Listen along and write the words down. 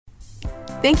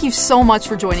Thank you so much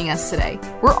for joining us today.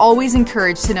 We're always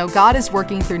encouraged to know God is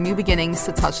working through new beginnings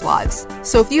to touch lives.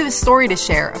 So if you have a story to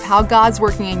share of how God's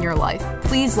working in your life,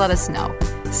 please let us know.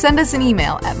 Send us an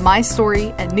email at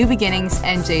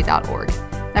mystory@newbeginningsnj.org.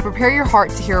 Now prepare your heart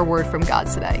to hear a word from God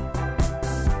today.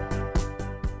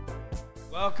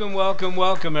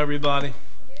 Welcome, everybody.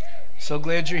 So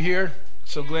glad you're here.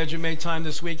 So glad you made time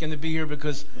this weekend to be here,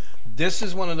 because this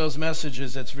is one of those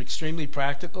messages that's extremely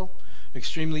practical,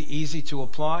 extremely easy to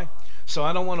apply. So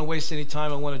I don't want to waste any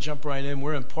time. I want to jump right in.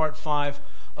 We're in part 5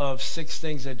 of 6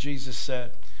 things that Jesus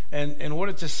said. And in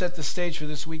order to set the stage for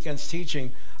this weekend's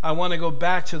teaching, I want to go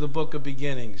back to the book of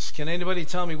beginnings. Can anybody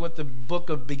tell me what the book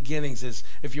of beginnings is?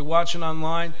 If you're watching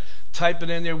online, type it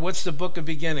in there. What's the book of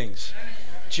beginnings?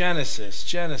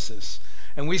 Genesis.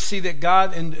 And we see that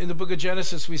God, in the book of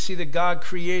Genesis, we see that God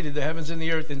created the heavens and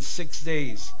the earth in 6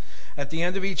 days. At the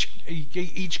end of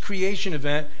each creation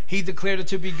event, he declared it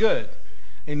to be good.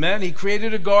 Amen? He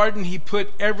created a garden. He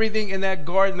put everything in that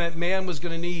garden that man was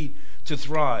going to need to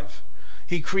thrive.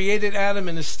 He created Adam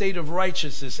in a state of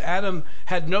righteousness. Adam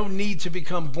had no need to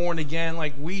become born again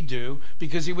like we do,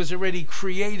 because he was already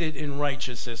created in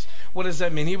righteousness. What does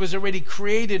that mean? He was already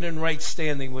created in right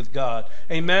standing with God.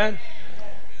 Amen?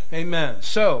 Amen.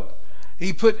 So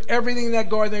he put everything in that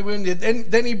garden.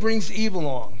 Then he brings Eve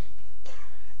along.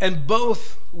 And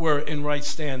both were in right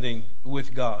standing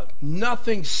with God.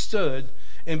 Nothing stood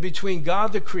in between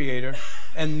God the Creator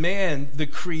and man the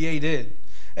created.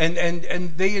 And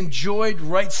they enjoyed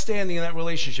right standing in that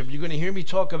relationship. You're going to hear me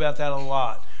talk about that a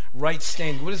lot. Right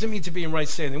standing. What does it mean to be in right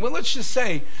standing? Well, let's just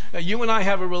say you and I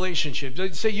have a relationship.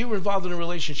 Say you were involved in a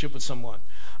relationship with someone.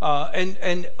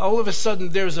 And all of a sudden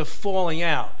there's a falling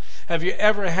out. Have you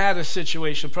ever had a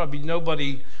situation, probably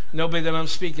nobody that I'm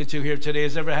speaking to here today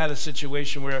has ever had a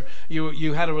situation where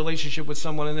you had a relationship with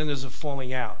someone and then there's a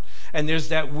falling out. And there's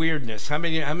that weirdness. How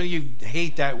many of you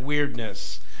hate that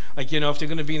weirdness? Like, if they're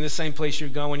going to be in the same place you're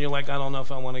going, you're like, I don't know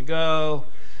if I want to go.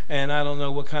 And I don't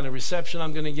know what kind of reception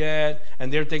I'm going to get.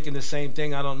 And they're thinking the same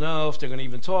thing. I don't know if they're going to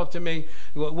even talk to me.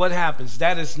 What happens?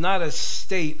 That is not a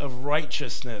state of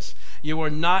righteousness. You are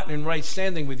not in right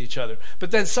standing with each other.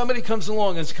 But then somebody comes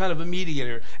along as kind of a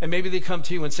mediator, and maybe they come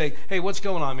to you and say, hey, what's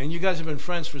going on, man? You guys have been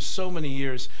friends for so many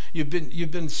years. You've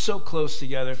been so close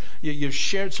together. You've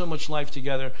shared so much life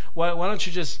together. Why don't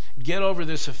you just get over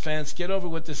this offense, get over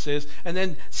what this is? And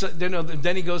then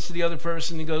he goes to the other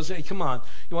person and goes, hey, come on.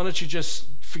 Why don't you just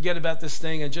forget about this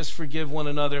thing and just forgive one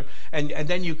another, and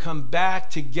then you come back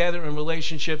together in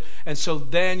relationship, and so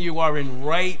then you are in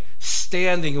right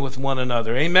standing with one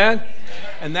another. Amen?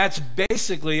 And that's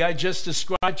basically, I just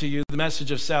described to you the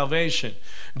message of salvation.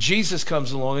 Jesus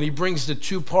comes along and he brings the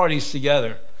two parties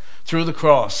together through the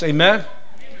cross. Amen?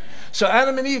 So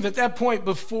Adam and Eve, at that point,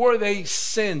 before they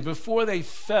sinned, before they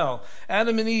fell,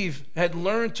 Adam and Eve had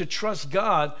learned to trust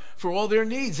God for all their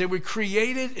needs. They were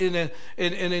created in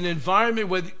an environment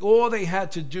where all they had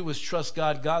to do was trust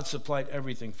God. God supplied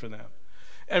everything for them.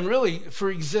 And really, for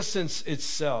existence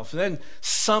itself. Then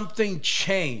something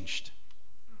changed.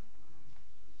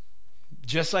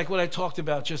 Just like what I talked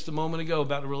about just a moment ago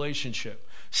about a relationship.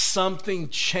 Something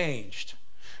changed.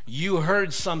 You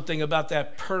heard something about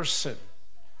that person.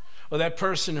 Or that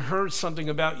person heard something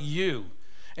about you,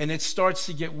 and it starts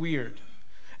to get weird.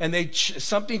 And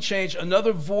something changed.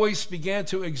 Another voice began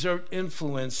to exert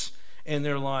influence in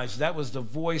their lives. That was the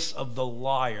voice of the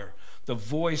liar, the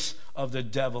voice of the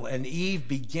devil. And Eve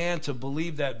began to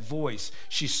believe that voice.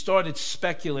 She started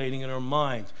speculating in her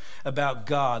mind about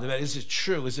God. About, is it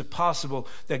true? Is it possible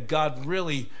that God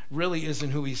really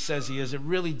isn't who he says he is? It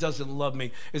really doesn't love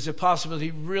me? Is it possible that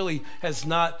he really has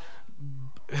not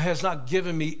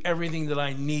given me everything that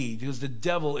I need? Because the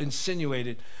devil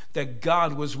insinuated that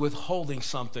God was withholding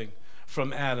something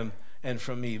from Adam and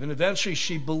from Eve. And eventually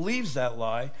she believes that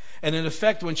lie. And in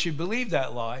effect, when she believed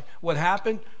that lie, what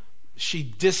happened? She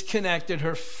disconnected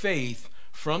her faith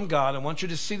from God. I want you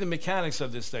to see the mechanics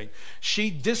of this thing.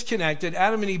 She disconnected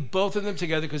Adam and Eve, both of them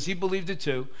together, because he believed it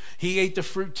too. He ate the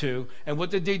fruit too. And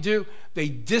what did they do? They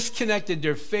disconnected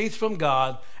their faith from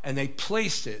God and they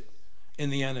placed it in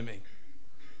the enemy.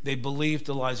 They believed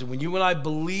the lies. And when you and I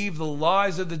believe the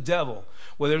lies of the devil,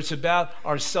 whether it's about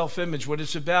our self-image, whether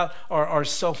it's about our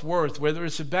self-worth, whether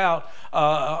it's about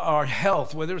our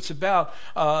health, whether it's about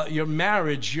your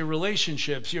marriage, your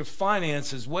relationships, your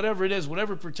finances, whatever it is,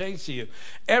 whatever pertains to you,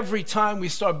 every time we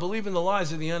start believing the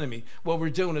lies of the enemy, what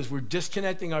we're doing is we're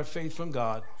disconnecting our faith from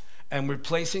God, and we're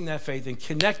placing that faith and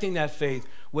connecting that faith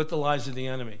with the lies of the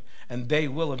enemy, and they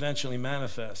will eventually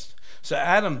manifest. So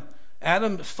Adam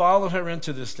followed her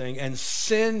into this thing, and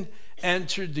sin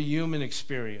entered the human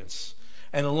experience.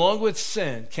 And along with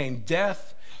sin came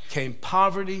death, came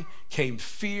poverty, came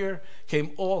fear,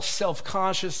 came all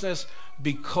self-consciousness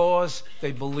because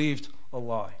they believed a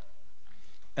lie.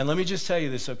 And let me just tell you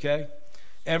this, okay?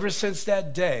 Ever since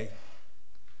that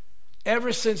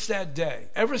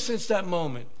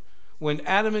moment when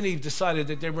Adam and Eve decided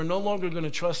that they were no longer going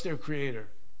to trust their Creator,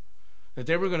 that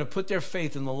they were going to put their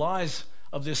faith in the lies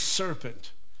of this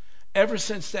serpent, ever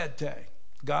since that day,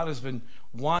 God has been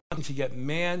wanting to get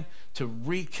man to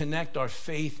reconnect our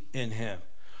faith in him.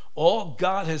 All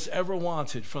God has ever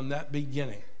wanted from that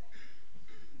beginning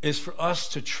is for us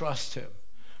to trust him,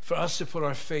 for us to put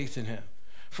our faith in him,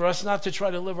 for us not to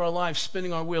try to live our lives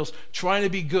spinning our wheels, trying to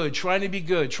be good, trying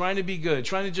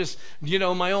to just,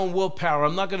 my own willpower.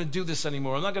 I'm not going to do this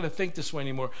anymore. I'm not going to think this way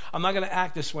anymore. I'm not going to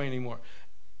act this way anymore.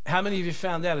 How many of you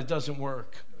found out it doesn't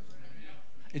work?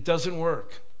 It doesn't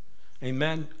work.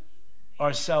 Amen.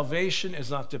 Our salvation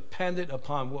is not dependent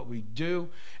upon what we do.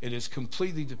 It is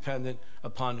completely dependent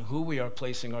upon who we are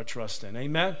placing our trust in.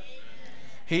 Amen?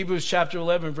 Hebrews chapter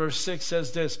 11, verse 6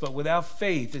 says this, but without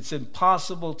faith, it's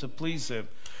impossible to please him.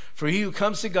 For he who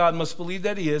comes to God must believe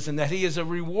that he is, and that he is a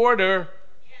rewarder.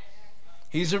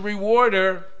 He's a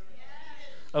rewarder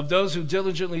of those who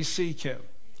diligently seek him.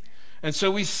 And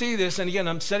so we see this, and again,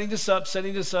 I'm setting this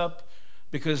up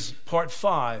because part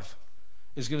 5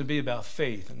 is going to be about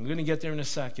faith. And we're going to get there in a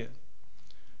second.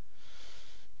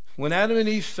 When Adam and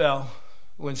Eve fell,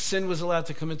 when sin was allowed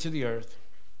to come into the earth,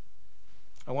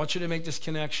 I want you to make this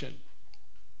connection.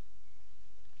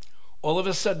 All of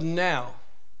a sudden now,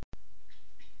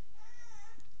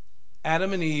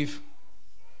 Adam and Eve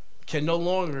can no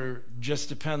longer just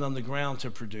depend on the ground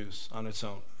to produce on its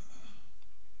own.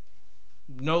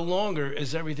 No longer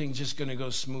is everything just going to go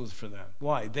smooth for them.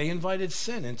 Why? They invited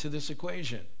sin into this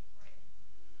equation.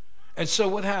 And so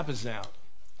what happens now?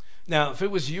 Now, if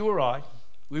it was you or I,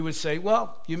 we would say,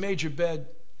 well, you made your bed,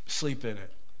 sleep in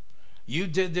it. You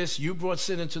did this, you brought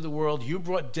sin into the world, you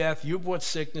brought death, you brought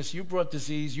sickness, you brought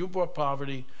disease, you brought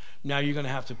poverty. Now you're going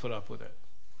to have to put up with it.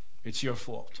 It's your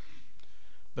fault.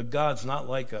 But God's not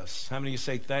like us. How many of you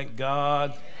say, thank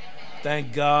God?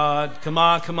 Thank God. Come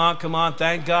on.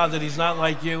 Thank God that he's not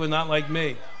like you and not like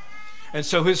me. And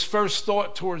so his first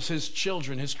thought towards his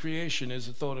children, his creation, is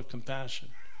a thought of compassion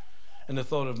and the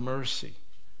thought of mercy.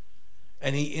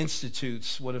 And he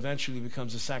institutes what eventually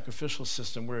becomes a sacrificial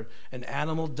system where an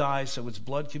animal dies so its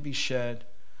blood could be shed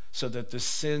so that the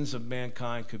sins of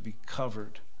mankind could be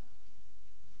covered.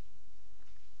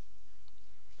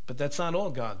 But that's not all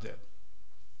God did.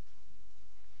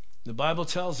 The Bible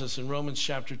tells us in Romans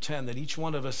chapter 10 that each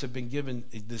one of us have been given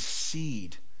the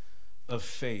seed of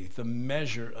faith, the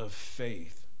measure of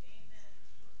faith.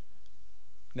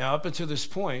 Now, up until this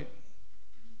point,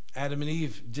 Adam and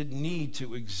Eve didn't need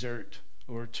to exert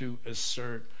or to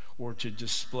assert or to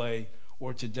display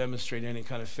or to demonstrate any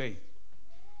kind of faith.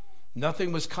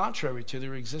 Nothing was contrary to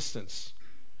their existence.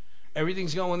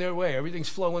 Everything's going their way. Everything's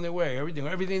flowing their way.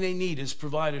 Everything they need is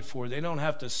provided for. They don't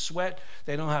have to sweat.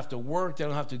 They don't have to work. They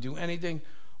don't have to do anything.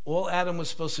 All Adam was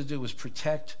supposed to do was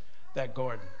protect that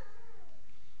garden.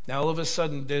 Now, all of a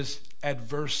sudden, there's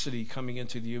adversity coming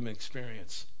into the human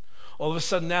experience. All of a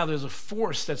sudden now there's a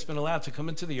force that's been allowed to come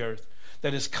into the earth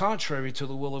that is contrary to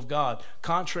the will of God,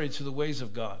 contrary to the ways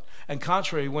of God. And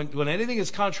contrary, when anything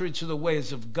is contrary to the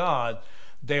ways of God,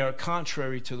 they are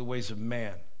contrary to the ways of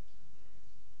man.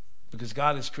 Because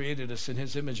God has created us in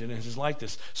his image and in his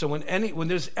likeness. So when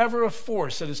there's ever a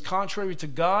force that is contrary to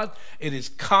God, it is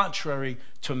contrary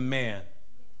to man.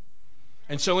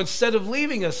 And so instead of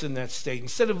leaving us in that state,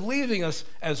 instead of leaving us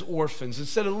as orphans,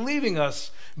 instead of leaving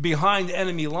us behind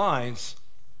enemy lines,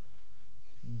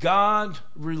 God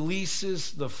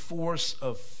releases the force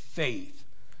of faith.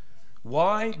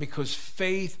 Why? Because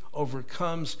faith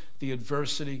overcomes the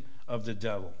adversity of the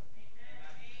devil.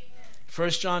 1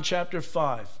 John chapter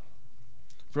 5,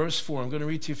 verse 4. I'm going to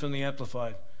read to you from the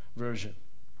Amplified version.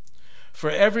 For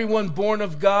everyone born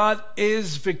of God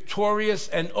is victorious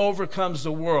and overcomes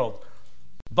the world.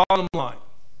 Bottom line.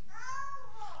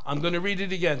 I'm going to read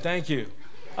it again. Thank you.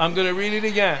 I'm going to read it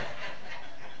again.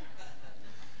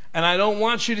 And I don't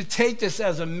want you to take this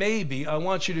as a maybe. I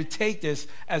want you to take this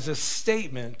as a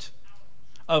statement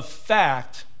of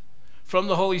fact from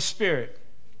the Holy Spirit.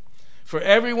 For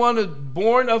everyone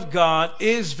born of God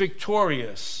is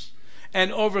victorious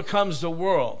and overcomes the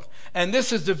world. And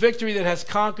this is the victory that has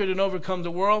conquered and overcome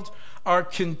the world, our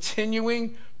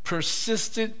continuing,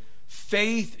 persistent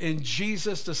faith in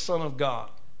Jesus, the Son of God.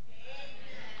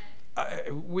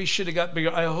 We should have got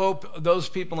bigger. I hope those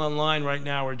people online right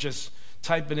now are just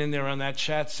typing in there on that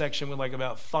chat section with like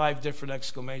about 5 different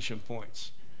exclamation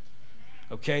points.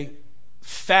 Okay?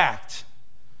 Fact.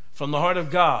 from the heart of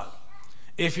God,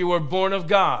 if you are born of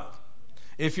God,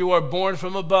 if you are born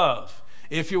from above,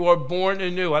 if you are born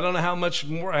anew, I don't know how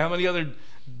many other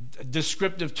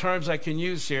descriptive terms I can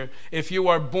use here. If you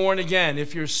are born again,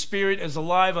 if your spirit is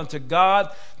alive unto God,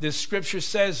 this scripture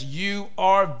says you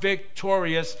are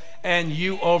victorious and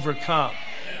you overcome.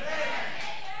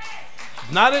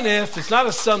 Not an if, it's not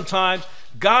a sometimes.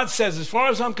 God says, as far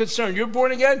as I'm concerned, you're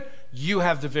born again, you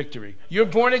have the victory. You're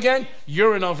born again,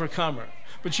 you're an overcomer.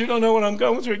 But you don't know what I'm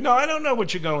going through. No, I don't know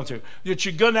what you're going through. That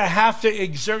you're going to have to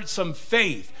exert some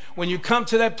faith. When you come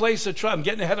to that place of trust, I'm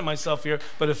getting ahead of myself here,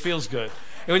 but it feels good.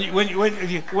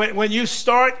 When you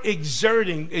start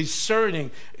exhibiting,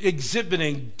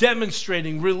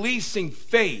 demonstrating, releasing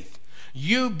faith,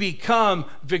 you become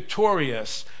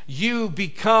victorious. You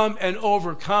become an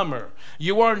overcomer.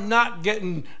 You are not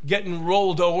getting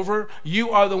rolled over. You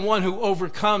are the one who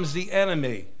overcomes the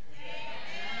enemy.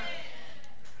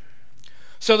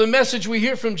 So the message we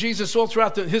hear from Jesus all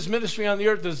throughout his ministry on the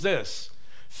earth is this: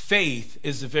 faith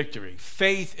is the victory.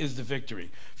 Faith is the victory.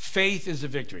 Faith is the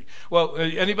victory. Well,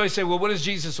 anybody say, well, what is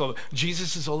Jesus all about?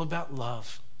 Jesus is all about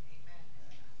love.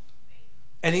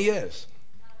 And he is.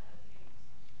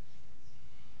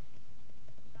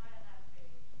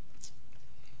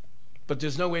 But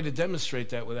there's no way to demonstrate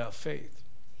that without faith.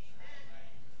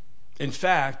 In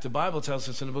fact, the Bible tells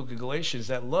us in the book of Galatians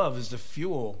that love is the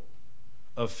fuel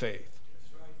of faith.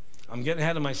 I'm getting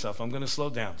ahead of myself. I'm going to slow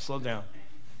down.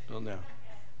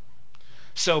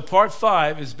 So part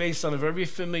 5 is based on a very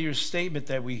familiar statement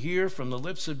that we hear from the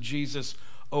lips of Jesus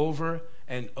over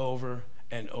and over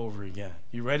and over again.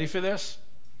 You ready for this?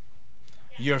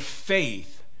 Your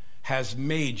faith has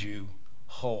made you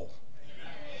whole.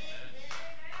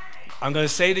 I'm going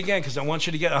to say it again because I want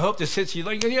you to get, I hope this hits you.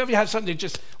 Like, you ever have something that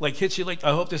just like hits you? Like,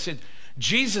 I hope this hits.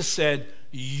 Jesus said,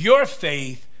 your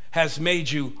faith has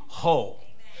made you whole.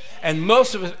 And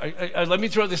most of us, let me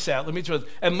throw this out.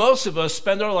 And most of us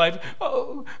spend our life,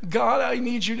 oh, God, I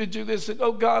need you to do this. And,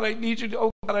 oh, God, I need you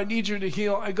to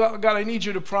heal. God, I need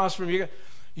you to prosper me.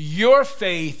 Your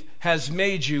faith has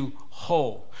made you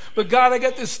whole. But God, I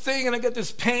got this thing and I got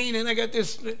this pain and I got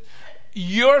this.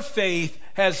 Your faith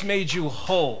has made you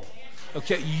whole.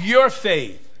 Okay, your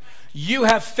faith. You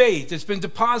have faith. It's been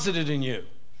deposited in you.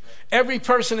 Every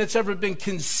person that's ever been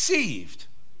conceived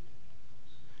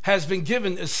has been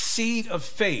given a seed of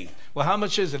faith. Well, how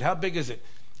much is it? How big is it?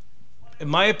 In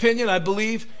my opinion, I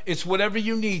believe it's whatever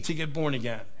you need to get born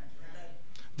again.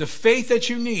 The faith that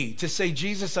you need to say,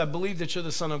 Jesus, I believe that you're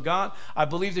the Son of God. I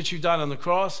believe that you died on the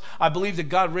cross. I believe that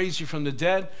God raised you from the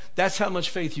dead. That's how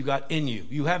much faith you got in you.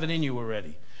 You have it in you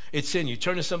already. It's in you.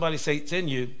 Turn to somebody and say, it's in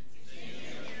you.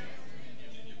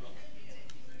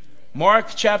 Mark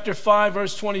chapter 5,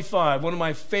 verse 25, one of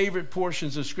my favorite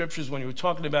portions of scriptures when you were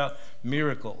talking about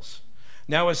miracles.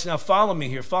 Now follow me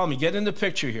here. Follow me. Get in the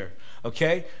picture here,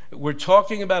 okay? We're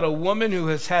talking about a woman who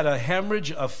has had a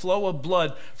hemorrhage, a flow of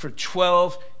blood for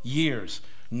 12 years.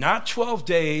 Not 12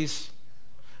 days,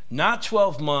 not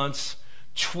 12 months,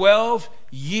 12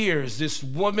 years. This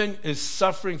woman is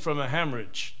suffering from a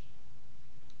hemorrhage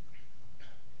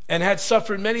and had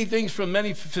suffered many things from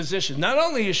many physicians. Not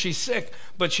only is she sick,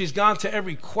 but she's gone to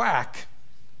every quack,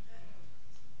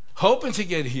 hoping to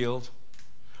get healed,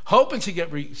 hoping to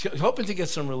get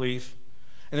some relief.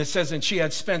 And it says, and she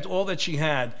had spent all that she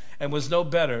had and was no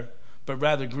better, but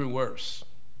rather grew worse.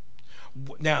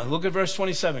 Now, look at verse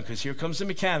 27, because here comes the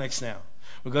mechanics now.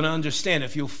 We're going to understand.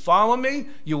 If you follow me,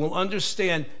 you will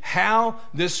understand how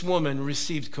this woman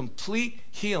received complete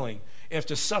healing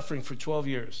after suffering for 12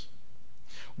 years.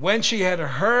 When she had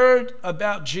heard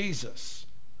about Jesus,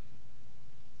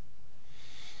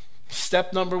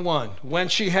 step number 1, when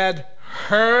she had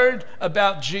heard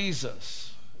about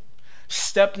Jesus,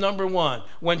 step number 1,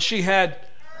 when she had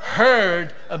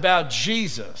heard about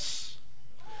Jesus,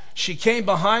 she came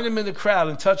behind him in the crowd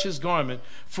and touched his garment,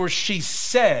 for she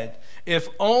said, if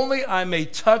only I may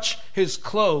touch his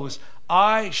clothes,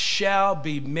 I shall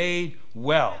be made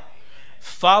well.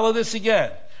 Follow this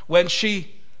again. When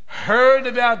she heard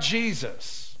about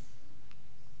Jesus,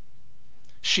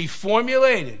 she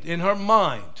formulated in her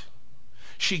mind,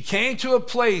 she came to a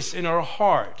place in her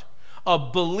heart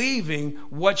of believing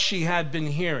what she had been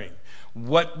hearing.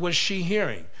 What was she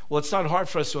hearing? Well, it's not hard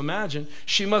for us to imagine.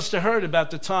 She must have heard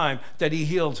about the time that he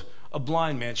healed a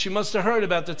blind man. She must have heard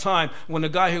about the time when a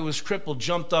guy who was crippled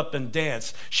jumped up and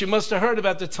danced. She must have heard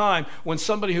about the time when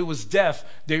somebody who was deaf,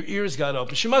 their ears got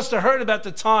open. She must have heard about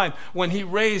the time when he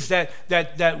raised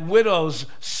that widow's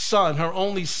son, her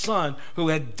only son, who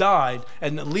had died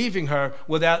and leaving her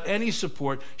without any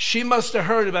support. She must have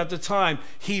heard about the time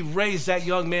he raised that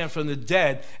young man from the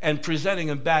dead and presenting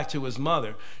him back to his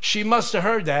mother. She must have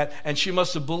heard that, and she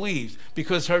must have believed,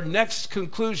 because her next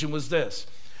conclusion was this: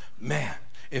 man,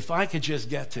 if I could just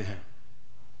get to him.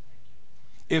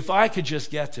 If I could just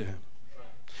get to him.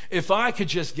 If I could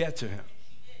just get to him.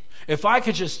 If I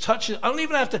could just touch it. I don't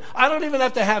even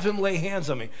have to have him lay hands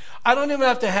on me. I don't even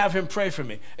have to have him pray for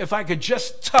me. If I could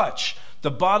just touch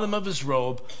the bottom of his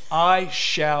robe, I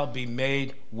shall be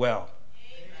made well.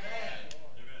 Amen.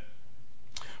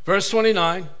 Verse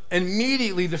 29,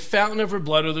 immediately the fountain of her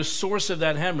blood, or the source of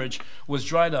that hemorrhage, was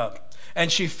dried up,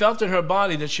 and she felt in her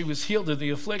body that she was healed of the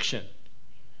affliction.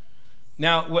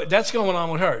 Now, that's going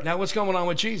on with her. Now, what's going on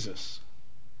with Jesus?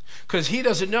 Because he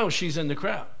doesn't know she's in the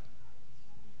crowd.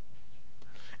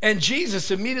 And Jesus,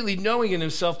 immediately knowing in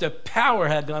himself that power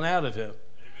had gone out of him,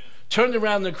 turned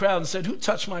around in the crowd and said, "Who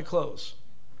touched my clothes?"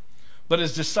 But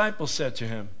his disciples said to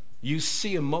him, "You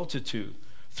see a multitude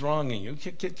thronging you."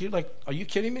 You're like, are you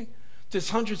kidding me? There's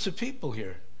hundreds of people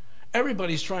here.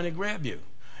 Everybody's trying to grab you.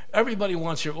 Everybody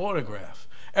wants your autograph.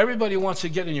 Everybody wants to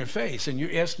get in your face. And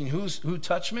you're asking, who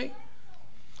touched me?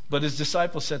 But his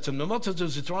disciples said to him, "The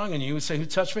multitudes are thronging you." He would say, "Who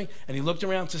touched me?" And he looked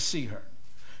around to see her,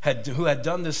 who had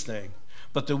done this thing.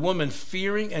 But the woman,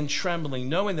 fearing and trembling,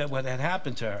 knowing that what had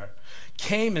happened to her,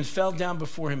 came and fell down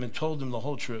before him and told him the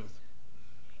whole truth.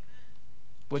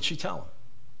 What'd she tell him?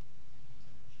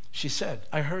 She said,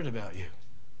 "I heard about you.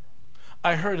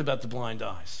 I heard about the blind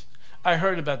eyes. I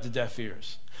heard about the deaf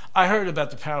ears. I heard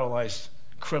about the paralyzed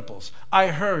cripples. I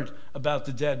heard about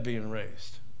the dead being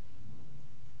raised.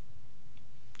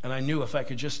 And I knew if I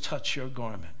could just touch your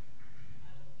garment,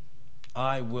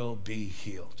 I will be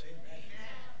healed."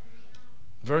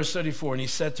 Verse 34, and he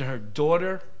said to her,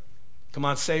 "Daughter," come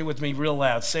on, say it with me real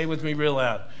loud. Say it with me real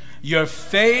loud. "Your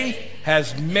faith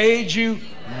has made you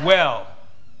well.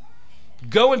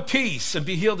 Go in peace and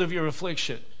be healed of your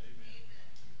affliction."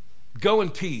 Go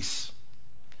in peace.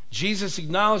 Jesus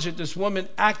acknowledged that this woman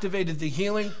activated the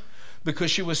healing because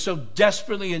she was so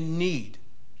desperately in need.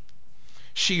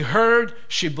 She heard,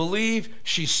 she believed,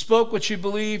 she spoke what she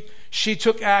believed, she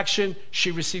took action, she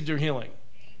received her healing.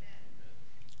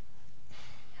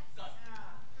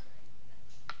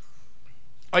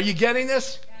 Are you getting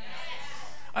this?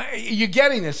 Yes. You're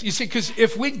getting this. You see, because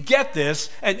if we get this,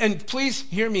 and please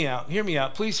hear me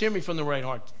out, please hear me from the right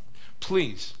heart,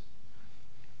 please.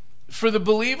 For the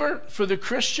believer, for the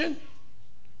Christian,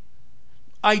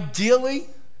 ideally,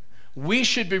 we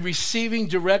should be receiving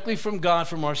directly from God,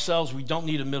 from ourselves. We don't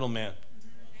need a middleman.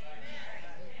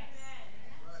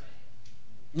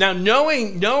 Now,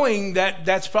 knowing that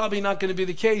that's probably not going to be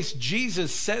the case,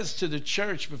 Jesus says to the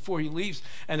church before he leaves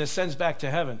and ascends back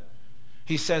to heaven,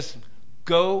 he says,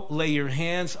 "Go lay your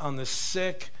hands on the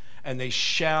sick and they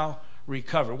shall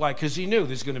recover." Why? Because he knew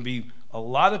there's going to be a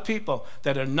lot of people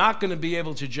that are not going to be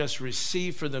able to just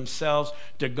receive for themselves.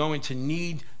 They're going to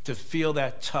need to feel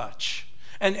that touch.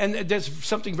 And there's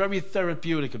something very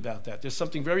therapeutic about that. There's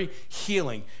something very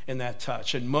healing in that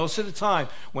touch. And most of the time,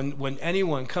 when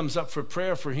anyone comes up for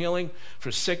prayer, for healing,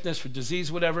 for sickness, for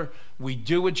disease, whatever, we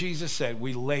do what Jesus said.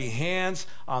 We lay hands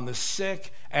on the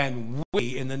sick, and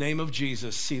we, in the name of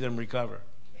Jesus, see them recover.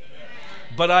 Amen.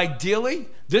 But ideally,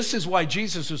 this is why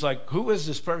Jesus was like, "Who is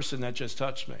this person that just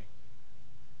touched me?"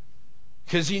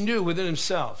 Because he knew within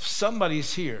himself,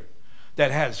 somebody's here that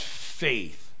has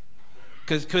faith.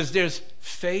 Because there's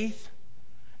faith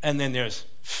and then there's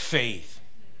faith.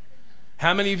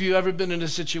 How many of you ever been in a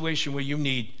situation where you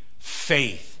need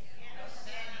faith?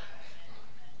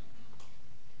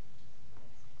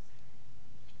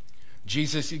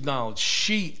 Jesus acknowledged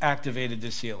she activated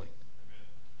this healing.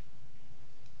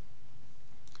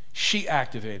 She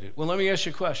activated. Well, let me ask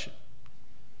you a question.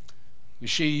 Was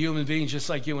she a human being just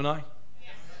like you and I?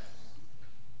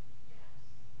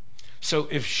 So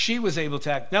if she was able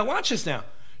to act, now watch this now.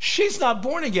 She's not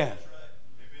born again.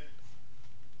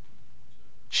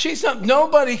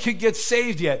 Nobody could get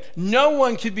saved yet. No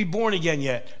one could be born again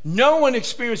yet. No one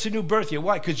experienced a new birth yet.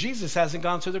 Why? Because Jesus hasn't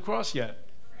gone to the cross yet.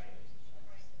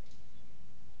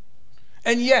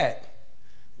 And yet,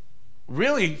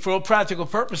 really, for all practical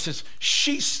purposes,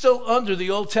 she's still under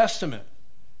the Old Testament.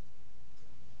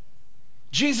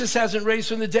 Jesus hasn't raised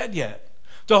from the dead yet.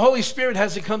 The Holy Spirit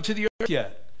hasn't come to the earth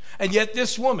yet. And yet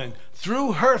this woman,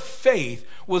 through her faith,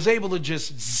 was able to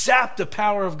just zap the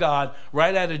power of God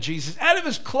right out of Jesus, out of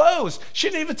his clothes. She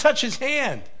didn't even touch his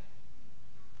hand.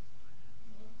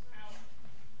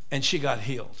 And she got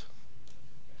healed.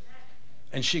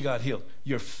 And she got healed.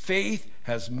 Your faith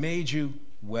has made you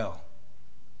well.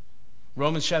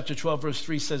 Romans chapter 12, verse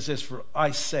 3 says this, for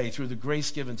I say, through the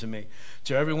grace given to me,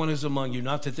 to everyone who's among you,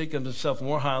 not to think of himself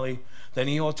more highly than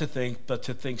he ought to think, but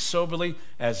to think soberly,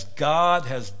 as God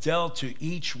has dealt to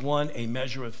each one a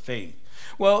measure of faith.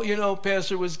 Well,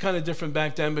 Pastor, was kind of different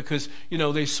back then because,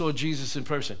 they saw Jesus in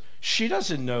person. She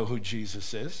doesn't know who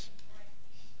Jesus is.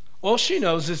 All she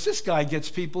knows is this guy gets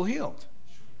people healed.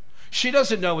 She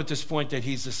doesn't know at this point that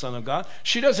he's the Son of God.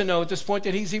 She doesn't know at this point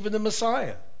that he's even the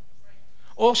Messiah.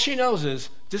 All she knows is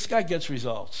this guy gets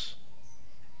results.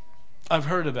 I've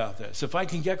heard about this. If I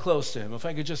can get close to him, if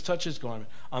I could just touch his garment,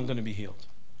 I'm going to be healed.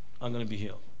 I'm going to be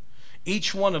healed.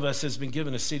 Each one of us has been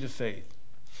given a seed of faith.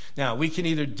 Now, we can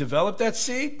either develop that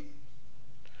seed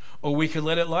or we can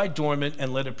let it lie dormant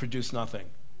and let it produce nothing.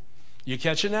 You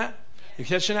catching that? You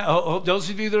catching that? Oh, those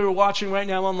of you that are watching right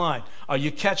now online, are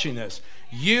you catching this?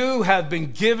 You have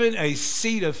been given a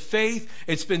seed of faith.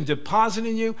 It's been deposited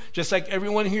in you, just like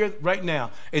everyone here right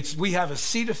now. We have a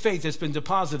seed of faith that's been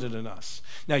deposited in us.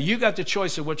 Now, you got the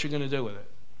choice of what you're going to do with it.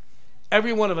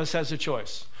 Every one of us has a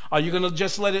choice. Are you going to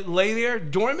just let it lay there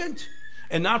dormant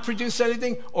and not produce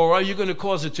anything? Or are you going to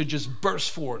cause it to just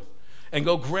burst forth and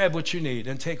go grab what you need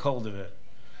and take hold of it?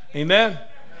 Amen?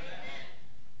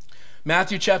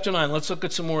 Matthew chapter 9, let's look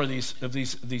at some more of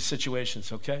these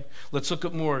situations, okay? Let's look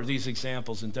at more of these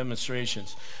examples and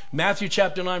demonstrations. Matthew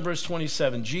chapter 9, verse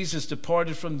 27, Jesus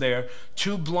departed from there.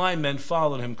 2 blind men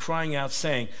followed him, crying out,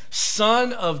 saying,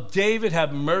 Son of David,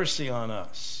 have mercy on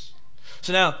us.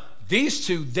 So now, these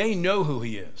two, they know who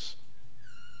he is.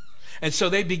 And so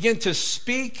they begin to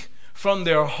speak from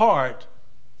their heart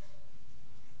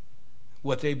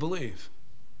what they believe.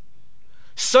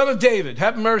 Son of David,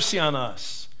 have mercy on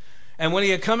us. And when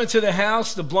he had come into the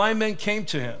house, the blind men came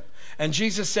to him. And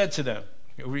Jesus said to them,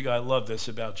 I love this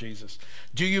about Jesus.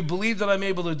 Do you believe that I'm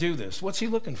able to do this? What's he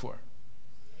looking for?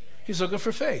 He's looking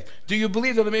for faith. Do you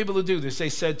believe that I'm able to do this? They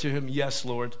said to him, yes,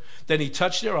 Lord. Then he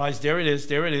touched their eyes. There it is.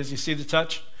 There it is. You see the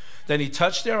touch? Then he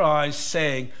touched their eyes,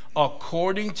 saying,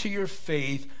 according to your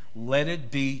faith, let it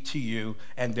be to you.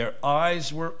 And their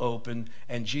eyes were opened.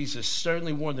 And Jesus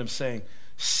sternly warned them, saying,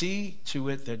 see to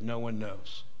it that no one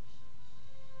knows.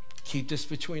 Keep this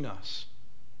between us.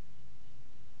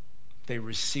 They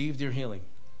received their healing.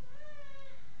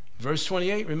 Verse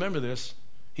 28, remember this.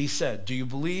 He said, do you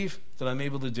believe that I'm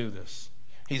able to do this?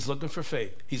 He's looking for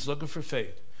faith. He's looking for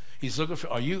faith. He's looking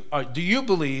for, do you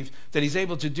believe that he's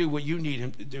able to do what you need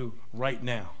him to do right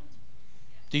now?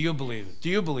 Do you believe it? Do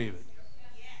you believe it?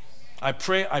 I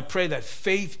pray that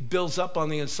faith builds up on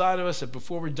the inside of us, that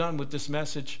before we're done with this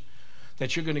message,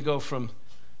 that you're going to go from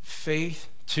faith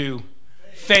to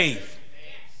faith.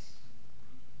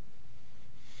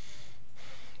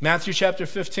 Matthew chapter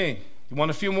 15. You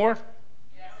want a few more?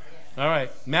 All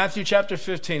right. Matthew chapter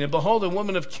 15. And behold, a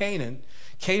woman of Canaan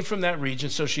came from that region.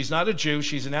 So she's not a Jew.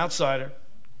 She's an outsider.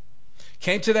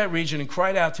 Came to that region and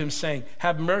cried out to him, saying,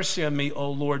 have mercy on me,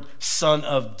 O Lord, Son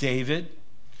of David.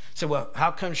 So, well,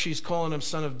 how come she's calling him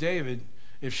Son of David?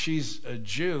 If she's a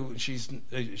Jew, she's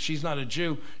not a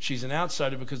Jew, she's an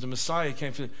outsider because the Messiah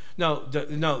came for no,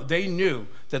 they knew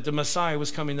that the Messiah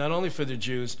was coming not only for the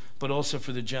Jews, but also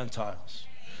for the Gentiles.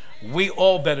 We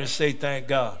all better say thank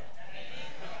God.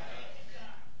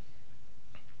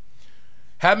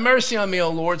 Have mercy on me,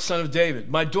 O Lord, Son of David.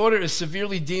 My daughter is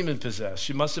severely demon-possessed.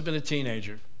 She must have been a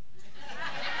teenager.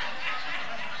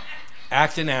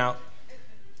 Acting out.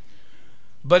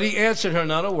 But he answered her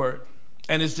not a word.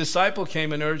 And his disciple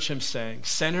came and urged him, saying,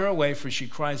 send her away, for she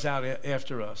cries out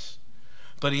after us.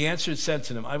 But he answered, said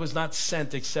to them, I was not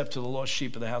sent except to the lost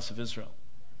sheep of the house of Israel.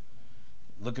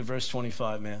 Look at verse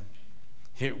 25, man.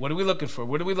 Here, what are we looking for?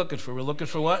 What are we looking for? We're looking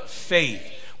for what? Faith.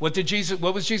 What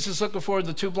was Jesus looking for,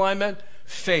 the 2 blind men?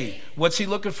 Faith. What's he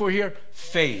looking for here?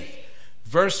 Faith.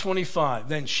 Verse 25,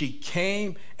 then she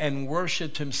came and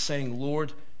worshiped him, saying,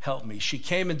 Lord, help me. She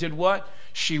came and did what?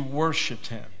 She worshiped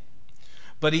him.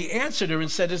 But he answered her and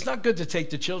said, it's not good to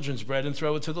take the children's bread and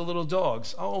throw it to the little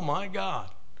dogs. Oh, my God.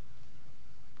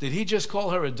 Did he just call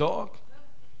her a dog?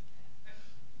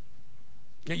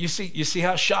 You see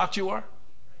how shocked you are?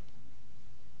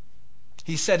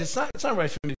 He said, it's not right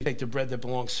for me to take the bread that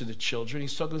belongs to the children.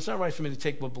 He's talking, it's not right for me to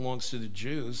take what belongs to the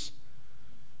Jews.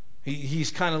 He's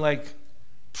kind of like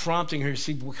prompting her to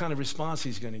see what kind of response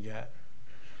he's going to get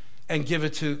and give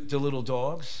it to the little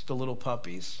dogs, the little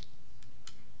puppies.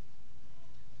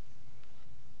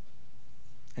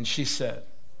 And she said,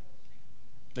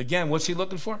 again, what's he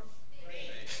looking for?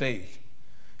 Faith.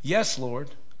 Yes,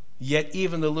 Lord, yet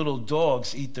even the little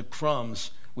dogs eat the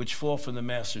crumbs which fall from the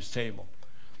master's table.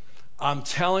 I'm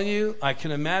telling you, I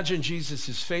can imagine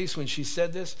Jesus' face when she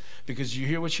said this, because you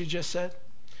hear what she just said?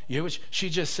 You hear what she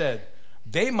just said?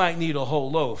 They might need a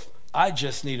whole loaf. I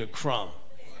just need a crumb.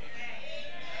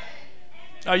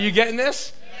 Are you getting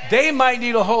this? They might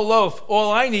need a whole loaf.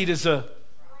 All I need is a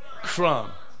crumb.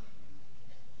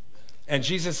 And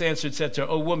Jesus answered, said to her,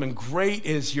 "O woman, great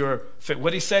is your faith."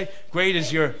 What did he say? Great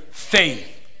is your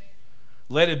faith.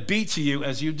 Let it be to you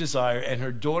as you desire. And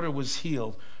her daughter was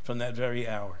healed from that very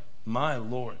hour. My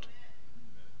Lord.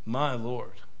 My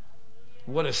Lord.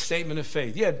 What a statement of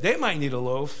faith. Yeah, they might need a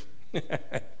loaf.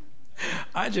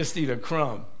 I just need a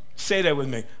crumb. Say that with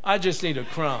me. I just need a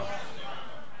crumb.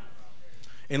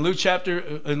 In Luke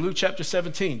chapter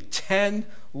 17, 10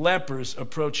 lepers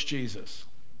approached Jesus.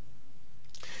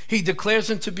 He declares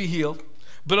them to be healed,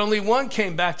 but only one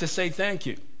came back to say thank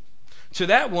you. To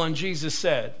that one, Jesus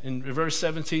said in verse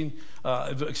 19,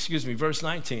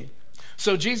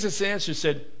 so Jesus answered,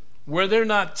 said, were there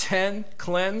not 10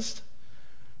 cleansed?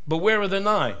 But where are the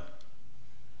 9?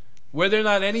 Were there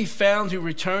not any found who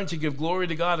returned to give glory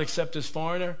to God except this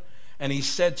foreigner? And he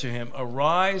said to him,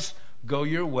 arise, go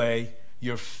your way,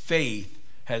 your faith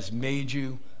has made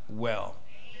you well.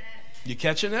 You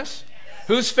catching this?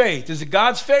 Whose faith? Is it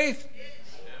God's faith?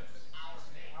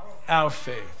 Our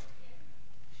faith.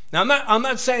 Now, I'm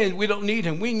not saying we don't need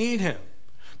him. We need him.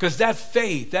 Because that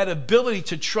faith, that ability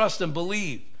to trust and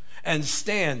believe and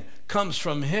stand comes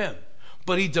from him.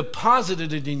 But he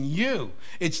deposited it in you.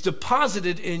 It's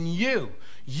deposited in you.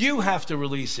 You have to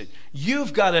release it.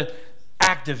 You've got to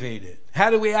activate it. How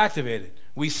do we activate it?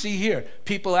 We see here,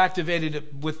 people activated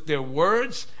it with their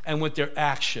words and with their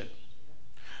action.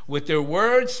 With their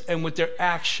words and with their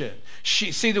action.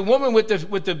 See, the woman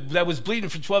that was bleeding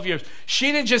for 12 years,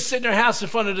 she didn't just sit in her house in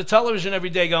front of the television every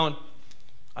day going,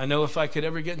 I know if I could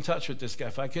ever get in touch with this guy,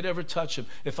 if I could ever touch him,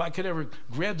 if I could ever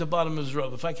grab the bottom of his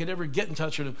robe, if I could ever get in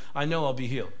touch with him, I know I'll be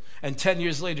healed. And 10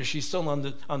 years later, she's still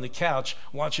on the couch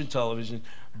watching television,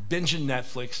 binging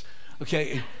Netflix.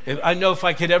 Okay, I know if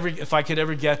I could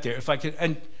ever get there,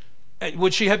 and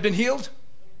would she have been healed?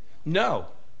 No.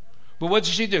 But what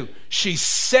did she do? She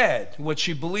said what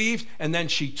she believed, and then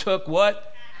she took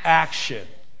what? Action.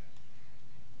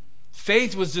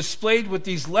 Faith was displayed with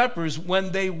these lepers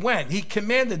when they went. He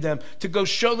commanded them to go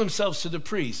show themselves to the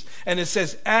priest. And it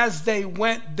says, as they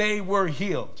went, they were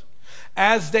healed.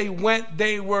 As they went,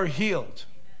 they were healed.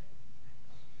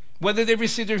 When did they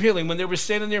receive their healing? When they were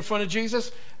standing there in front of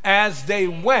Jesus? As they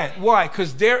went. Why?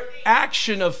 Because their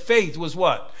action of faith was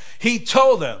what? He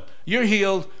told them, you're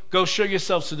healed, go show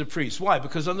yourselves to the priest. Why?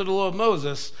 Because under the law of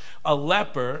Moses, a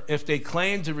leper, if they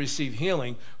claimed to receive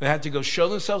healing, they had to go show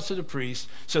themselves to the priest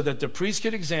so that the priest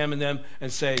could examine them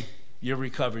and say, you're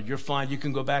recovered, you're fine, you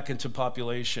can go back into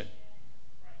population.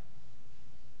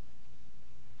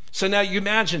 So now you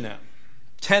imagine that,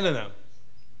 10 of them.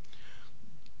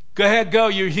 Go ahead, go,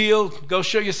 you're healed, go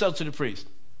show yourself to the priest.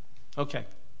 Okay.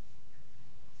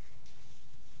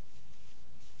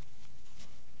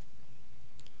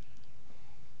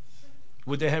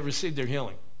 Would they have received their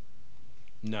healing?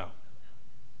 No.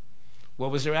 What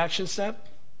was their action step?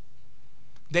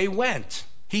 They went.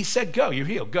 He said, go, you're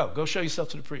healed. Go show yourself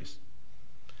to the priest.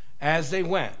 As they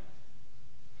went,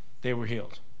 they were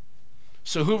healed.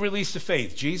 So who released the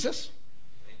faith? Jesus?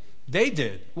 They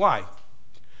did. Why?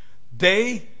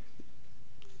 They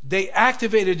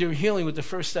activated their healing with the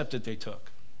first step that they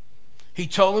took. He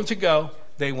told them to go,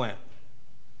 they went.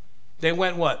 They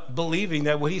went what? Believing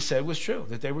that what he said was true,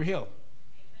 that they were healed.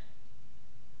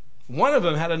 One of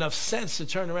them had enough sense to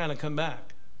turn around and come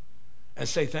back and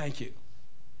say thank you.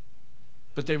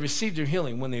 But they received their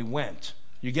healing when they went.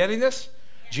 You getting this?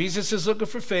 Jesus is looking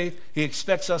for faith. He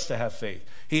expects us to have faith.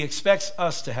 He expects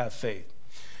us to have faith.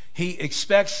 He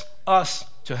expects us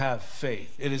to have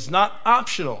faith. It is not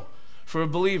optional for a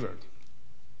believer.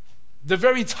 The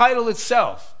very title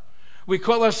itself, we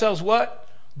call ourselves what?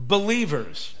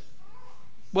 Believers.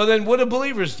 Well, then what do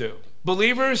believers do?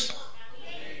 Believers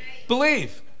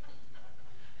believe.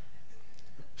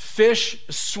 Fish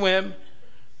swim,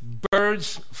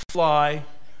 birds fly,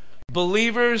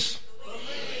 believers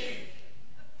believe.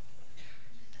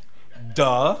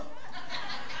 Duh.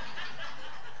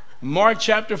 Mark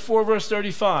chapter 4, verse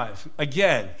 35.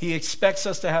 Again, he expects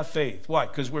us to have faith. Why?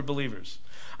 Because we're believers.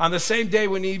 On the same day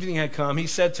when evening had come, he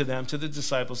said to them, to the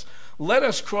disciples, let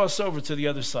us cross over to the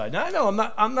other side. Now, I know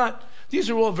I'm not, these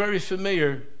are all very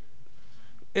familiar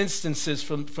instances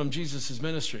from Jesus'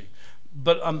 ministry,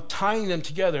 but I'm tying them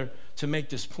together to make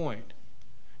this point.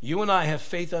 You and I have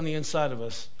faith on the inside of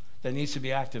us that needs to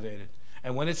be activated.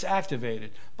 And when it's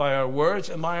activated by our words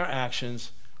and by our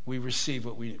actions, we receive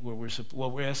what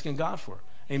we're asking God for.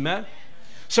 Amen?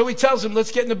 So he tells them,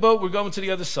 let's get in the boat. We're going to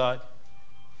the other side.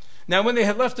 Now, when they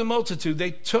had left the multitude,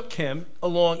 they took him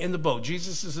along in the boat.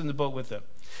 Jesus is in the boat with them.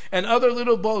 And other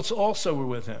little boats also were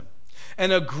with him.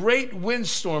 And a great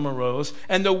windstorm arose,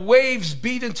 and the waves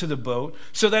beat into the boat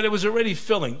so that it was already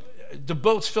filling. The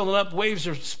boat's filling up. Waves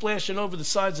are splashing over the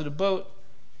sides of the boat.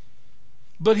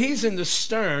 But he's in the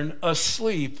stern,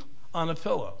 asleep on a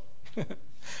pillow.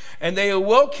 And they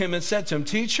awoke him and said to him,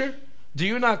 Teacher, do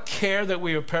you not care that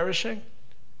we are perishing?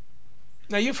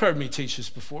 Now, you've heard me teach this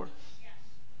before.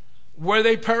 Were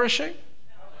they perishing?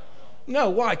 No.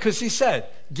 Why? Because he said,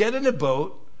 get in the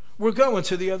boat. We're going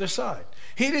to the other side.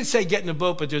 He didn't say get in the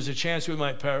boat, but there's a chance we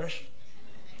might perish.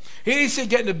 He didn't say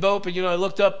get in the boat, but, I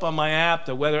looked up on my app,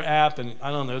 the weather app, and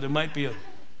I don't know, there might be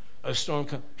a storm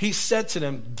coming. He said to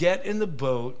them, get in the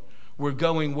boat. We're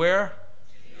going where?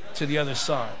 To the other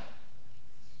side.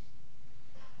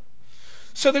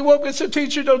 So they woke and said,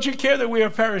 Teacher, don't you care that we are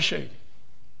perishing?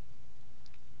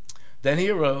 Then he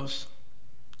arose,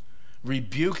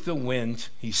 rebuked the wind.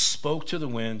 He spoke to the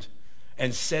wind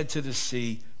and said to the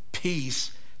sea,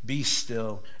 Peace, be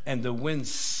still. And the wind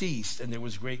ceased, and there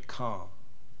was great calm.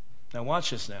 Now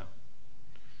watch this now.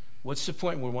 What's the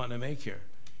point we're wanting to make here?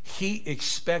 He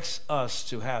expects us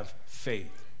to have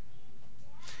faith.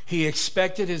 He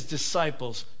expected his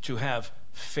disciples to have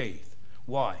faith.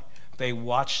 Why? They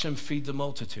watched him feed the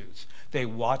multitudes. They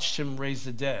watched him raise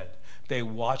the dead. They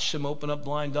watched him open up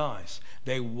blind eyes.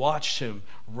 They watched him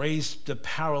raise the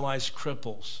paralyzed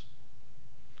cripples.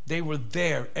 They were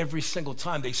there every single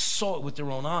time. They saw it with their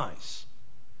own eyes.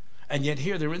 And yet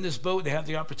here, they're in this boat. They have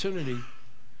the opportunity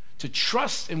to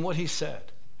trust in what he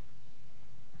said.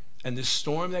 And this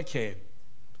storm that came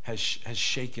has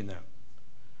shaken them.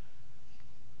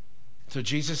 So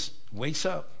Jesus wakes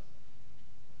up.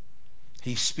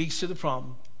 He speaks to the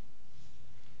problem.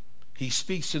 He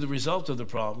speaks to the result of the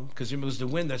problem, because it was the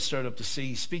wind that stirred up the sea.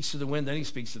 He speaks to the wind, then he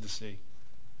speaks to the sea.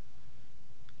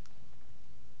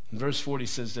 In verse 40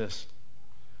 says this,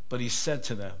 but he said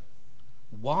to them,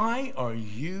 why are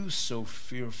you so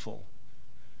fearful?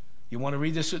 You want to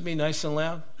read this with me nice and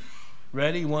loud?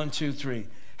 Ready? 1, 2, 3.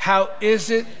 How is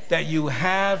it that you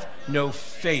have no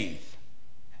faith?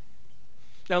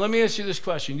 Now let me ask you this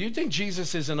question. Do you think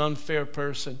Jesus is an unfair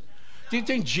person? Do you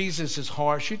think Jesus is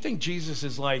harsh? Do you think Jesus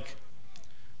is like,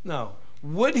 no.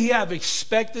 Would he have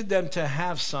expected them to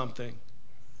have something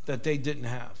that they didn't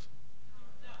have?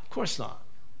 Of course not.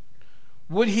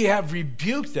 Would he have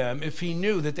rebuked them if he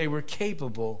knew that they were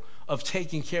capable of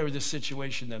taking care of the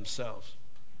situation themselves?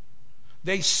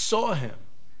 They saw him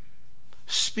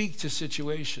speak to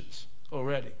situations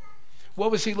already.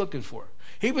 What was he looking for?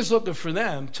 He was looking for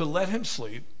them to let him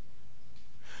sleep,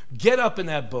 get up in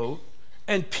that boat,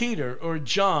 and Peter or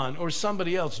John or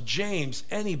somebody else, James,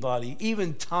 anybody,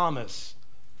 even Thomas,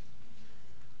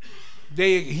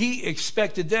 he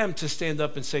expected them to stand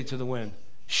up and say to the wind,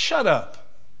 shut up.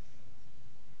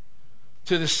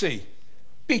 To the sea,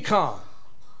 be calm.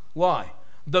 Why?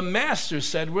 The master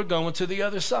said we're going to the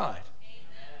other side.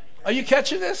 Amen. Are you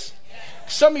catching this?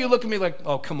 Yes. Some of you look at me like,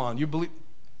 oh, come on, you believe?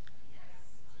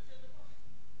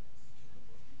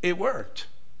 It worked.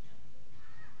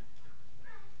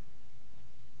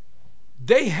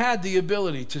 They had the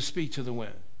ability to speak to the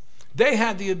wind. They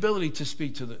had the ability to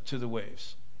speak to the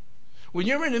waves. When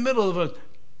you're in the middle of a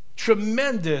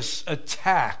tremendous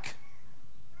attack,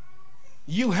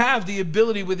 you have the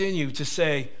ability within you to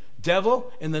say,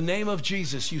 devil, in the name of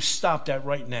Jesus, you stop that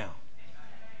right now.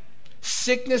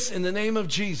 Sickness, in the name of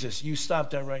Jesus, you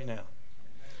stop that right now.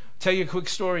 Tell you a quick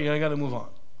story, and I got to move on.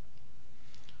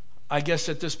 I guess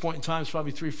at this point in time, it's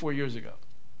probably 3-4 years ago.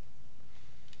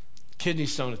 Kidney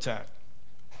stone attack.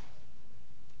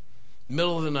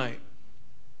 Middle of the night.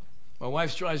 My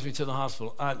wife drives me to the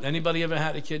hospital. Anybody ever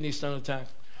had a kidney stone attack?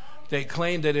 They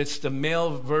claim that it's the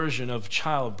male version of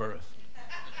childbirth.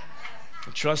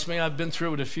 Trust me, I've been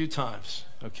through it a few times,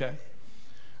 okay?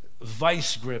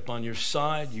 Vice grip on your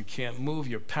side. You can't move.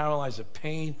 You're paralyzed of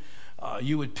pain.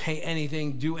 You would pay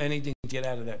anything, do anything to get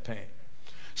out of that pain.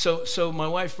 So my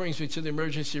wife brings me to the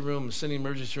emergency room. I'm sitting in the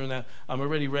emergency room now. I'm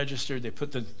already registered. They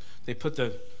put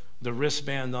the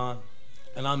wristband on,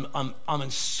 and I'm in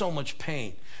so much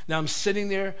pain. Now I'm sitting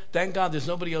there. Thank God there's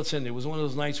nobody else in there. It was one of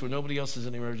those nights where nobody else is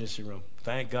in the emergency room.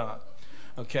 Thank God.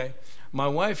 Okay? My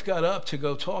wife got up to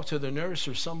go talk to the nurse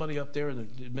or somebody up there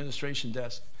at the administration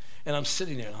desk, and I'm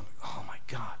sitting there, and I'm like, oh, my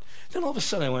God. Then all of a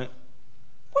sudden I went,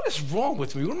 what is wrong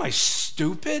with me? What am I,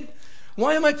 stupid?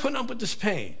 Why am I putting up with this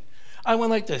pain? I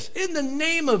went like this. In the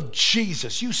name of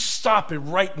Jesus, you stop it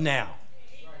right now.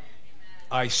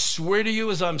 I swear to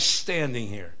you as I'm standing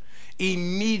here,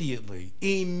 immediately,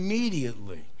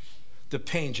 the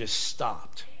pain just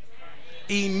stopped.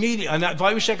 Immediately. And if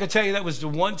I wish I could tell you that was the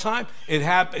one time, it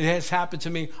has happened to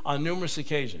me on numerous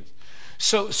occasions.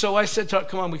 So I said to her,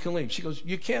 come on, we can leave. She goes,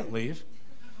 you can't leave.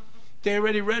 They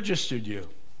already registered you.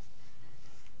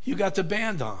 You got the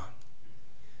band on.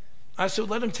 I said,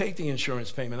 let them take the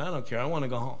insurance payment. I don't care. I want to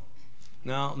go home.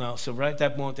 No. So right at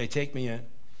that moment, they take me in.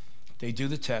 They do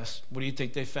the test. What do you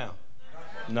think they found?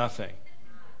 Nothing.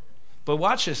 But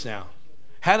watch this now.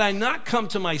 Had I not come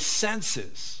to my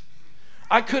senses,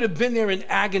 I could have been there in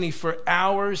agony for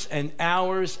hours and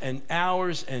hours and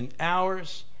hours and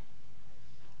hours.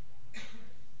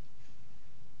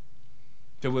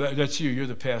 That's you. You're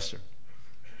the pastor.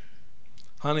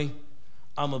 Honey,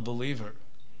 I'm a believer.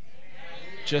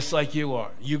 Just like you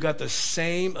are. You got the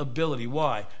same ability.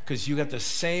 Why? Because you got the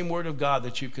same word of God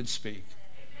that you could speak.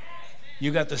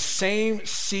 You got the same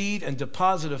seed and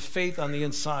deposit of faith on the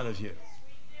inside of you.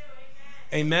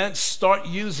 Amen? Start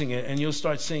using it and you'll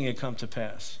start seeing it come to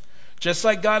pass. Just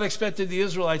like God expected the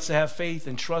Israelites to have faith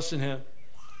and trust in him.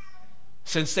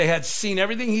 Since they had seen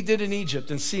everything he did in Egypt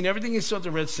and seen everything he saw at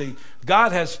the Red Sea,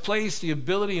 God has placed the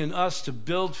ability in us to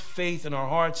build faith in our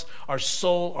hearts, our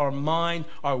soul, our mind,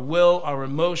 our will, our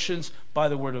emotions by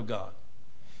the Word of God.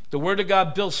 The Word of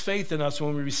God builds faith in us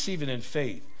when we receive it in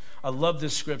faith. I love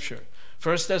this scripture.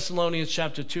 1 Thessalonians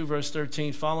chapter 2, verse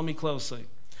 13. Follow me closely.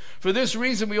 For this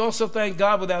reason, we also thank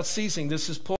God without ceasing. This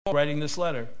is Paul writing this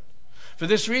letter. For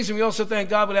this reason, we also thank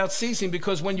God without ceasing,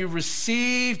 because when you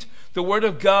received the Word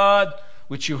of God,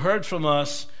 which you heard from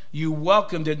us, you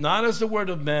welcomed it not as the word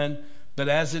of men, but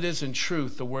as it is in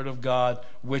truth, the word of God,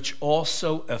 which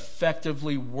also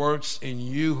effectively works in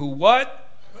you who what?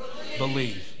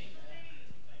 Believe.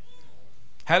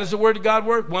 How does the word of God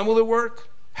work? When will it work?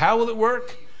 How will it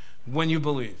work? When you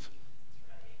believe.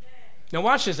 Now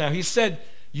watch this now. He said,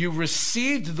 you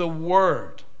received the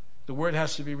word. The word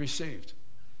has to be received.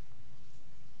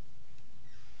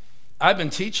 I've been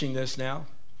teaching this now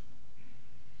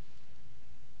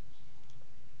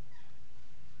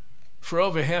for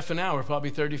over half an hour, probably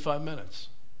 35 minutes.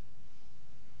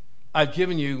 I've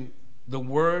given you the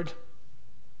word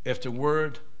after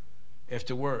word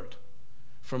after word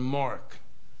from Mark,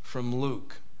 from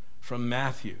Luke, from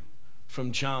Matthew,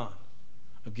 from John.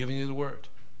 I've given you the word.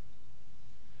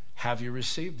 Have you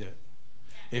received it?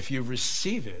 If you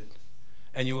receive it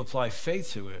and you apply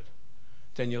faith to it,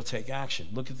 then you'll take action.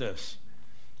 Look at this.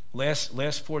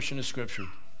 Last portion of scripture.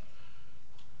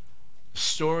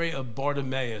 Story of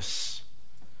Bartimaeus.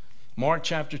 Mark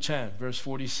chapter 10, verse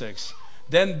 46.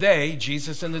 Then they,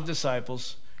 Jesus and the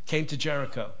disciples, came to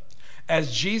Jericho.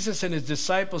 As Jesus and his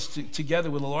disciples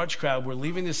together with a large crowd were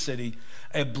leaving the city,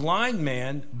 a blind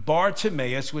man,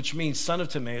 Bartimaeus, which means son of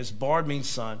Timaeus, Bar means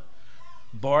son,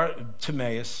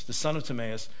 Bartimaeus, the son of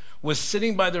Timaeus, was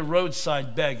sitting by the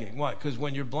roadside begging. Why? Because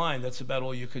when you're blind, that's about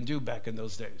all you can do back in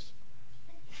those days.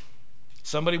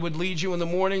 Somebody would lead you in the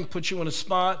morning, put you in a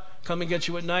spot, come and get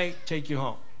you at night, take you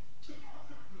home.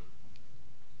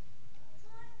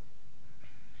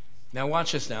 Now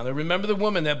watch this now. Now remember the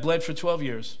woman that bled for 12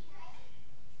 years.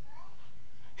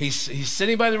 He's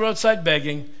sitting by the roadside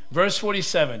begging. Verse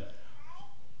 47.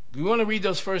 Do you want to read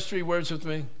those first three words with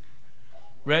me?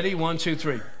 Ready? 1, 2,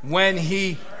 3. When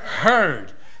he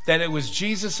heard that it was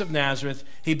Jesus of Nazareth,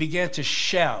 he began to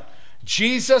shout,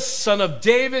 Jesus, son of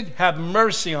David, have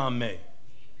mercy on me.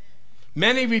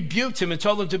 Many rebuked him and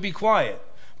told him to be quiet,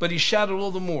 but he shouted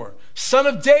all the more, Son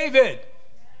of David,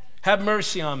 have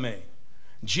mercy on me.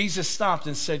 Jesus stopped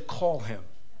and said, call him.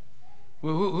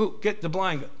 Who? Get the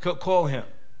blind guy. Call him.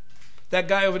 That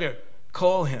guy over there,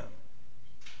 call him.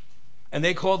 And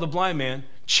they called the blind man,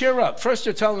 cheer up. First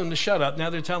they're telling him to shut up. Now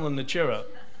they're telling him to cheer up.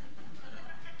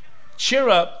 Cheer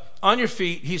up, on your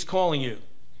feet, he's calling you.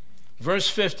 Verse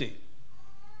 50.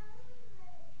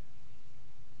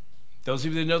 Those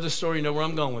of you that know the story know where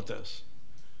I'm going with this.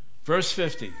 Verse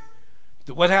 50.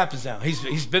 What happens now?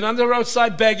 He's been on the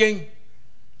roadside begging,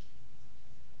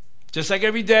 just like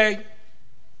every day.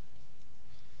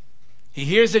 He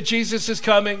hears that Jesus is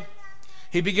coming.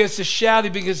 He begins to shout. He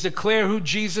begins to declare who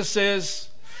Jesus is.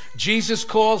 Jesus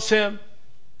calls him.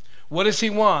 What does he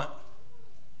want?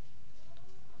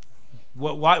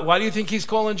 Why do you think he's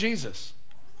calling Jesus?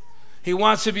 He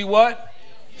wants to be what?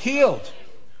 Healed.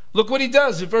 Look what he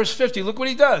does in verse 50. Look what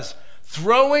he does.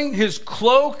 Throwing his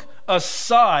cloak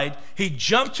aside, he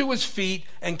jumped to his feet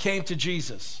and came to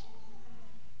Jesus.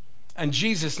 And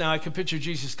Jesus, now I can picture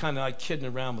Jesus kind of like kidding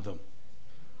around with him.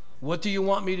 What do you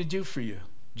want me to do for you?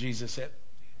 Jesus said.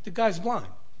 The guy's blind.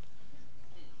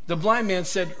 The blind man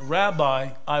said, Rabbi,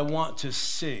 I want to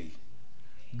see.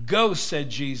 Go, said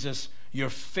Jesus, your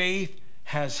faith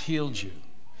has healed you.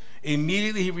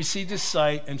 Immediately he received his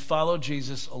sight and followed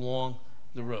Jesus along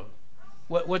the road.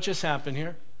 What just happened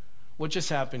here? What just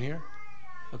happened here?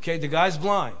 Okay, the guy's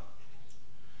blind.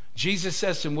 Jesus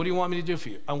says to him, what do you want me to do for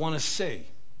you? I want to see.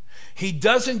 He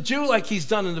doesn't do like he's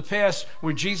done in the past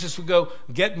where Jesus would go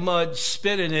get mud,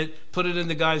 spit in it, put it in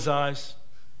the guy's eyes.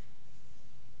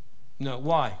 No,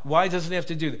 why? Why doesn't he have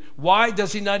to do that? Why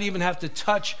does he not even have to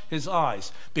touch his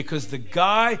eyes? Because the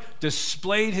guy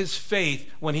displayed his faith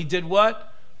when he did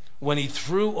what? When he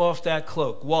threw off that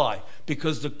cloak. Why?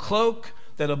 Because the cloak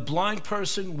that a blind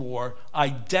person wore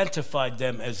identified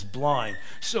them as blind.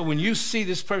 So when you see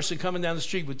this person coming down the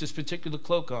street with this particular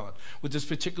cloak on, with this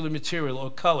particular material or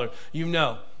color, you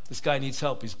know this guy needs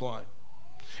help, he's blind.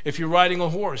 If you're riding a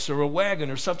horse or a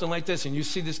wagon or something like this and you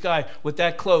see this guy with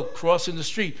that cloak crossing the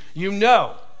street, you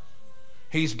know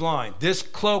he's blind. This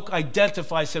cloak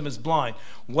identifies him as blind.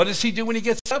 What does he do when he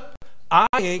gets up? I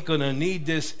ain't gonna need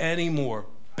this anymore.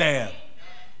 Bam.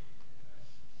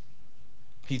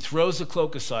 He throws the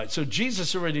cloak aside. So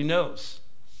Jesus already knows.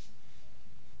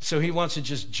 So he wants to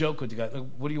just joke with the guy.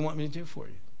 What do you want me to do for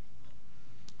you?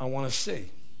 I want to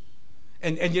see.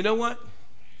 And you know what?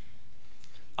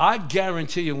 I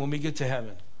guarantee you when we get to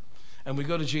heaven and we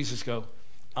go to Jesus, go,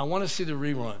 I want to see the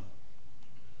rerun.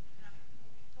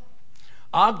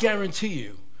 I'll guarantee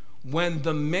you when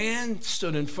the man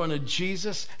stood in front of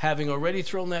Jesus, having already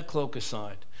thrown that cloak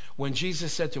aside, when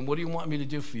Jesus said to him, what do you want me to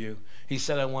do for you? He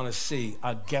said, I want to see.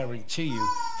 I guarantee you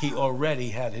he already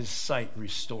had his sight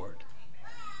restored.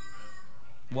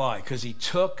 Why? Because he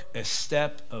took a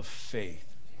step of faith.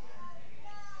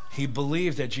 He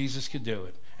believed that Jesus could do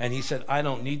it. And he said, I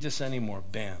don't need this anymore.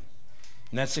 Bam.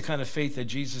 And that's the kind of faith that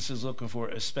Jesus is looking for,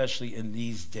 especially in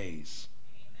these days.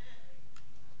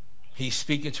 He's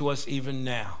speaking to us even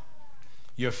now.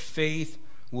 Your faith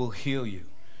will heal you.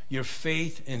 Your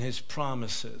faith in his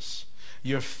promises.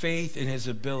 Your faith in his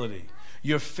ability.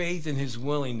 Your faith in his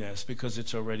willingness, because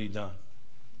it's already done.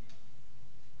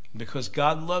 Because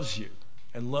God loves you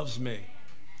and loves me.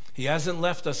 He hasn't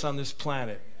left us on this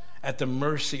planet at the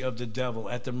mercy of the devil,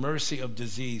 at the mercy of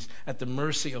disease, at the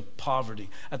mercy of poverty,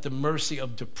 at the mercy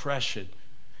of depression.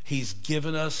 He's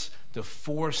given us the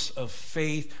force of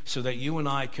faith so that you and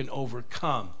I can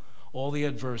overcome all the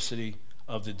adversity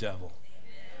of the devil.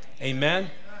 Amen?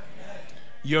 Amen?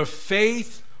 Your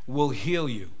faith will heal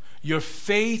you. Your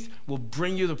faith will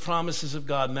bring you the promises of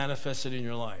God manifested in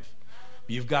your life.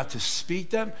 You've got to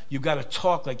speak them. You've got to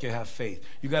talk like you have faith.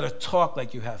 You've got to talk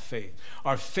like you have faith.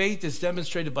 Our faith is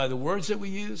demonstrated by the words that we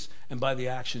use and by the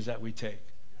actions that we take.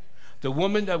 The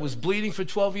woman that was bleeding for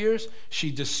 12 years,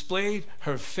 she displayed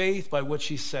her faith by what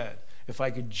she said. If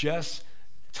I could just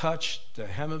touch the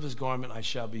hem of his garment, I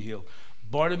shall be healed.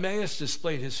 Bartimaeus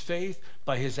displayed his faith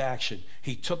by his action.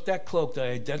 He took that cloak that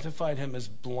identified him as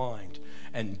blind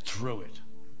and threw it.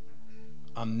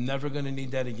 I'm never going to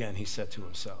need that again, he said to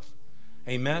himself.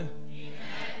 Amen? Amen?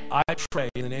 I pray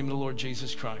in the name of the Lord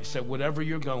Jesus Christ that whatever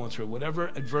you're going through, whatever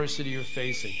adversity you're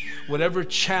facing, whatever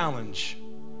challenge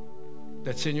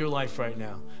that's in your life right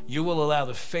now, you will allow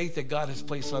the faith that God has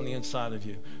placed on the inside of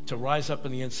you to rise up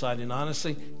on the inside and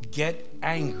honestly get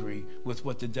angry with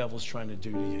what the devil's trying to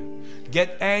do to you.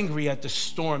 Get angry at the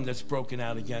storm that's broken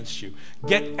out against you.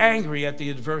 Get angry at the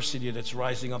adversity that's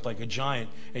rising up like a giant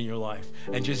in your life.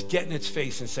 And just get in its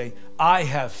face and say, I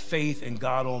have faith in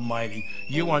God Almighty.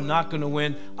 You are not going to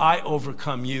win. I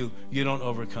overcome you. You don't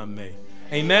overcome me.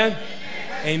 Amen?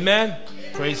 Amen?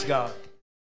 Praise God.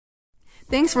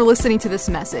 Thanks for listening to this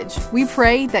message. We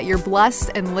pray that you're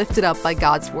blessed and lifted up by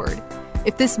God's Word.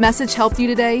 If this message helped you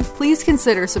today, please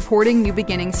consider supporting New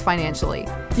Beginnings financially.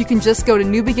 You can just go to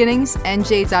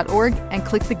newbeginningsnj.org and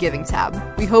click the Giving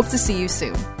tab. We hope to see you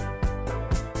soon.